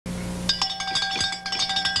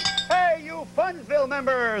Funsville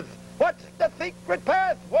members, what's the secret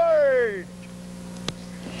password?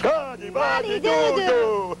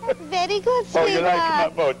 Scotty-Waddy-Doo-Doo. Very good, Oh, you like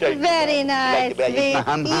sweetheart. my thank you. Very nice, Like sweet.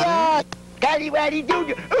 Yeah.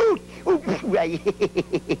 Scotty-Waddy-Doo-Doo. Ooh, ooh,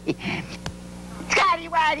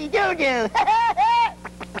 Scotty-Waddy-Doo-Doo.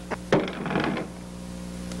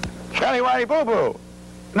 Scotty-Waddy-Boo-Boo.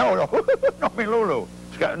 No, no, I mean Lulu.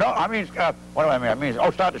 No, I mean, what do I mean? I mean,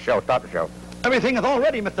 oh, start the show, start the show. Everything is all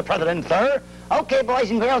ready, Mr. President, sir. Okay,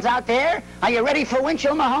 boys and girls out there, are you ready for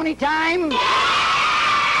Winchell Mahoney time?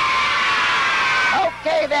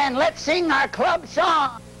 Okay, then, let's sing our club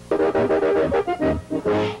song. It's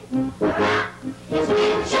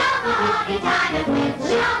Winchell Mahoney time, and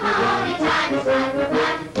Winchell Mahoney time is fun for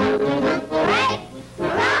fun. Hooray!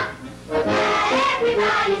 Hurrah!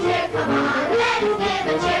 Everybody's here, come on, let's give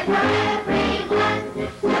a cheer for everyone.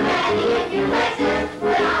 Come ready in your places,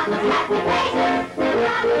 put on those happy faces.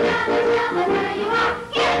 Tell me who you are.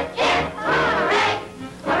 Here, hooray!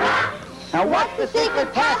 Hurrah! Now, what's the secret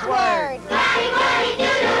password?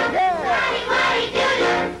 Scotty-Waddy-Doo-Doo!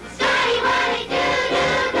 Scotty-Waddy-Doo-Doo!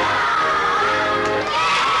 Scotty-Waddy-Doo-Doo-Doo!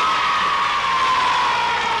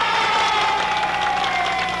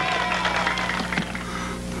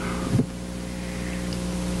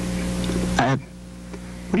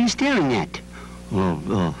 What are you staring at?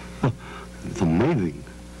 Oh, it's amazing.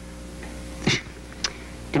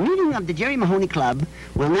 The meeting of the Jerry Mahoney Club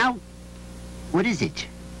will now... What is it?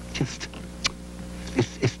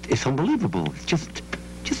 It's unbelievable. It's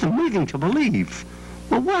just amazing to believe.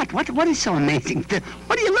 Well, what is so amazing?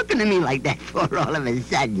 What are you looking at me like that for all of a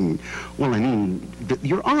sudden? Well, I mean,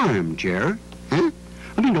 your arm, Jer. Huh?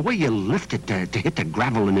 I mean, the way you lift it to hit the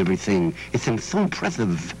gravel and everything. It seems so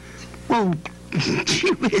impressive. Well,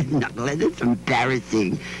 gee whiz, Knucklehead, it's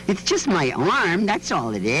embarrassing. It's just my arm, that's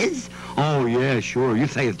all it is. Oh, yeah, sure. You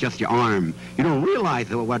say it's just your arm. You don't realize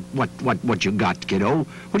what you got, kiddo.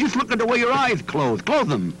 Well, just look at the way your eyes close. Close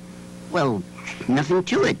them. Well, nothing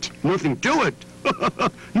to it. Nothing to it?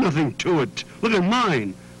 Nothing to it. Look at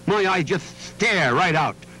mine. My eyes just stare right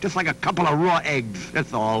out, just like a couple of raw eggs,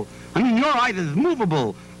 that's all. I mean, your eyes is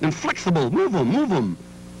movable and flexible. Move them.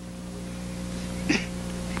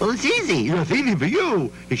 Well, it's easy. Yeah, it's easy for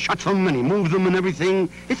you. He shuts them and he moves them and everything.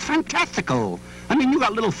 It's fantastical. I mean, you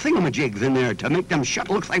got little thingamajigs in there to make them shut.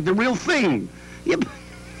 Looks like the real thing. Yeah,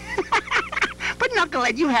 but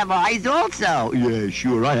Knucklehead, you have eyes also. Yeah,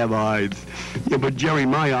 sure, I have eyes. Yeah, but Jerry,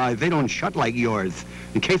 my eyes, they don't shut like yours.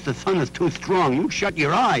 In case the sun is too strong, you shut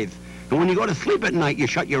your eyes. And when you go to sleep at night, you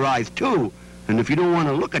shut your eyes, too. And if you don't want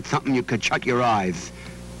to look at something, you could shut your eyes.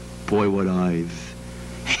 Boy, what eyes.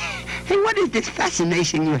 Hey, what is this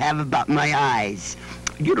fascination you have about my eyes?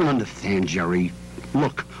 You don't understand, Jerry.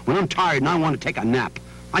 Look, when I'm tired and I want to take a nap,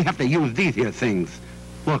 I have to use these here things.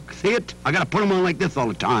 Look, see it? I gotta put them on like this all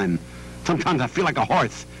the time. Sometimes I feel like a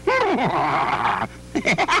horse.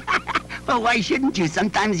 Well, why shouldn't you?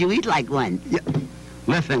 Sometimes you eat like one. Yeah.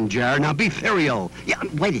 Listen, Jer, now be serial. Yeah,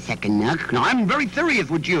 wait a second, Knuck. Now, I'm very serious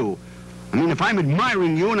with you. I mean, if I'm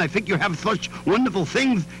admiring you and I think you have such wonderful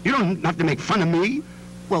things, you don't have to make fun of me.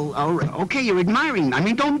 Well, okay, you're admiring me. I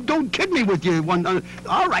mean, don't kid me with you.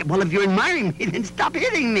 All right, well, if you're admiring me, then stop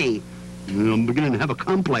hitting me. I'm beginning to have a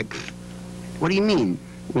complex. What do you mean?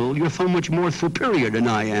 Well, you're so much more superior than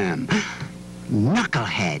I am.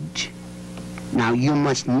 Knucklehead. Now, you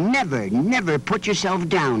must never put yourself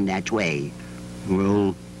down that way.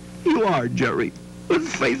 Well, you are, Jerry.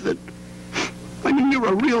 Let's face it. I mean, you're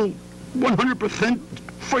a real 100%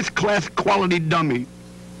 first-class quality dummy.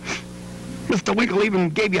 Mr. Winkle even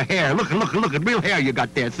gave you hair. Look at real hair you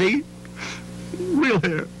got there, see? Real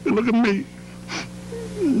hair. And look at me.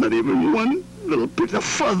 Not even one little piece of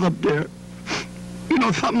fuzz up there. You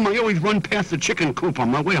know something? I always run past the chicken coop on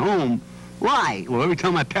my way home. Why? Well, every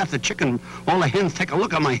time I pass the chicken, all the hens take a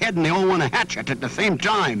look at my head and they all want to hatch it at the same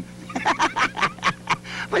time.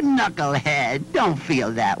 But Knucklehead, don't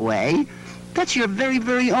feel that way. That's your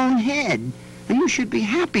very own head, and you should be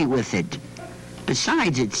happy with it.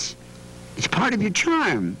 Besides, it's part of your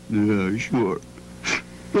charm. Yeah, sure.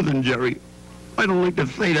 Listen, Jerry, I don't like to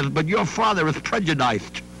say this, but your father is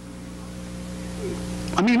prejudiced.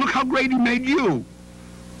 I mean, look how great he made you.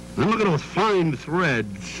 And look at those fine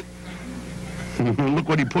threads. Look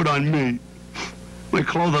what he put on me. My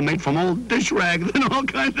clothes are made from old dish rags and all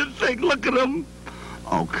kinds of things. Look at them.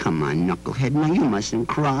 Oh, come on, Knucklehead. Now, you mustn't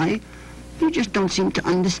cry. You just don't seem to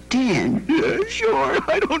understand. Yeah, sure.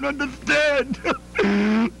 I don't understand.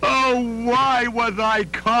 Oh, why was I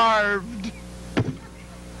carved?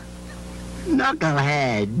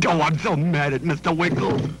 Knucklehead. Oh, I'm so mad at Mr.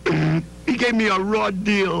 Winkle. He gave me a raw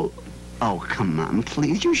deal. Oh, come on,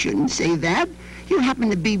 please. You shouldn't say that. You happen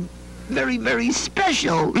to be very, very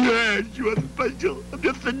special. Yes, you're special. I'm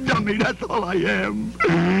just a dummy, that's all I am.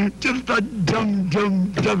 Just a dumb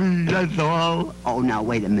dummy, that's all. Oh, now,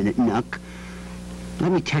 wait a minute, Nuck.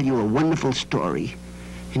 Let me tell you a wonderful story.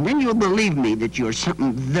 And then you'll believe me that you're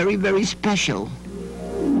something very, very special.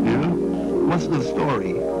 Yeah? What's the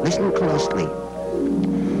story? Listen closely.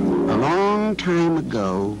 A long time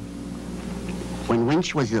ago, when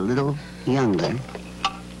Winch was a little younger,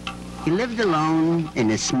 he lived alone in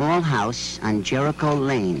a small house on Jericho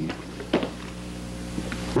Lane.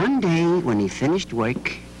 One day, when he finished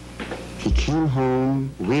work, he came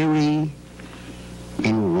home weary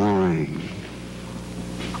and worn.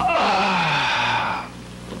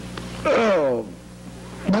 Oh,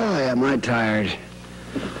 boy, am I tired.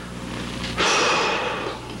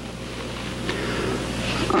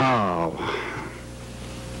 Oh,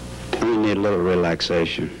 I need a little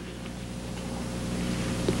relaxation.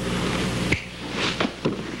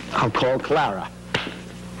 I'll call Clara.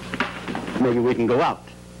 Maybe we can go out.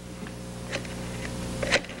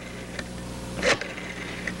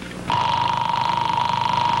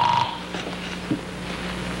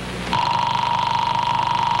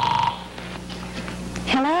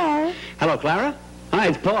 Hello? Hello, Clara. Hi,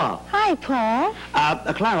 it's Paul. Hi, Paul.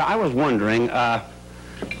 Clara, I was wondering,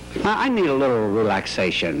 I need a little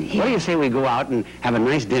relaxation. What do you say we go out and have a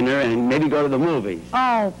nice dinner and maybe go to the movies?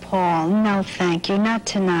 Oh, Paul, no thank you, not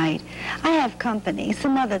tonight. I have company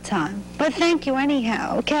some other time. But thank you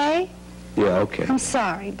anyhow, okay? Yeah, okay. I'm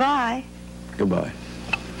sorry. Bye. Goodbye.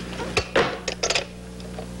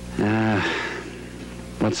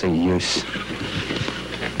 What's the use?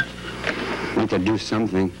 I want to do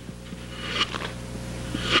something.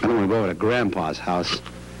 I don't want to go over to Grandpa's house.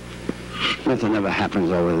 Nothing ever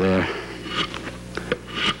happens over there.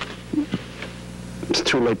 It's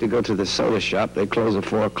too late to go to the soda shop. They close at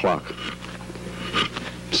 4 o'clock.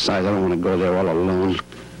 Besides, I don't want to go there all alone.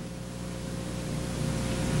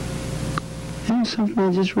 You know something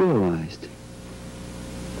I just realized?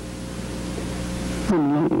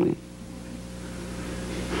 I'm lonely.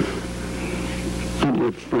 I need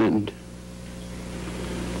a friend.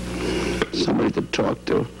 Somebody to talk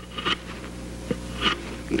to.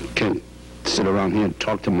 Can't sit around here and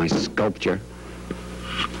talk to my sculpture.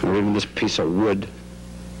 Or even this piece of wood.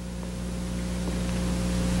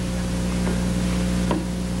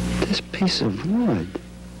 This piece of wood?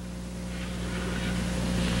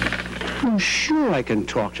 I'm sure I can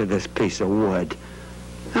talk to this piece of wood.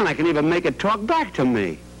 And I can even make it talk back to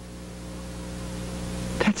me.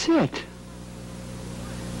 That's it.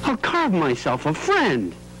 I'll carve myself a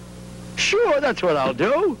friend. Sure, that's what I'll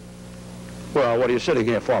do. Well, what are you sitting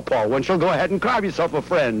here for, Paul Winchell? Go ahead and carve yourself a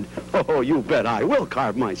friend. Oh, you bet I will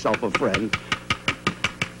carve myself a friend.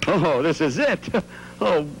 Oh, this is it.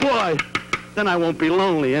 Oh, boy. Then I won't be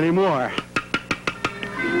lonely anymore.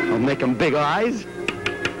 I'll make 'em big eyes.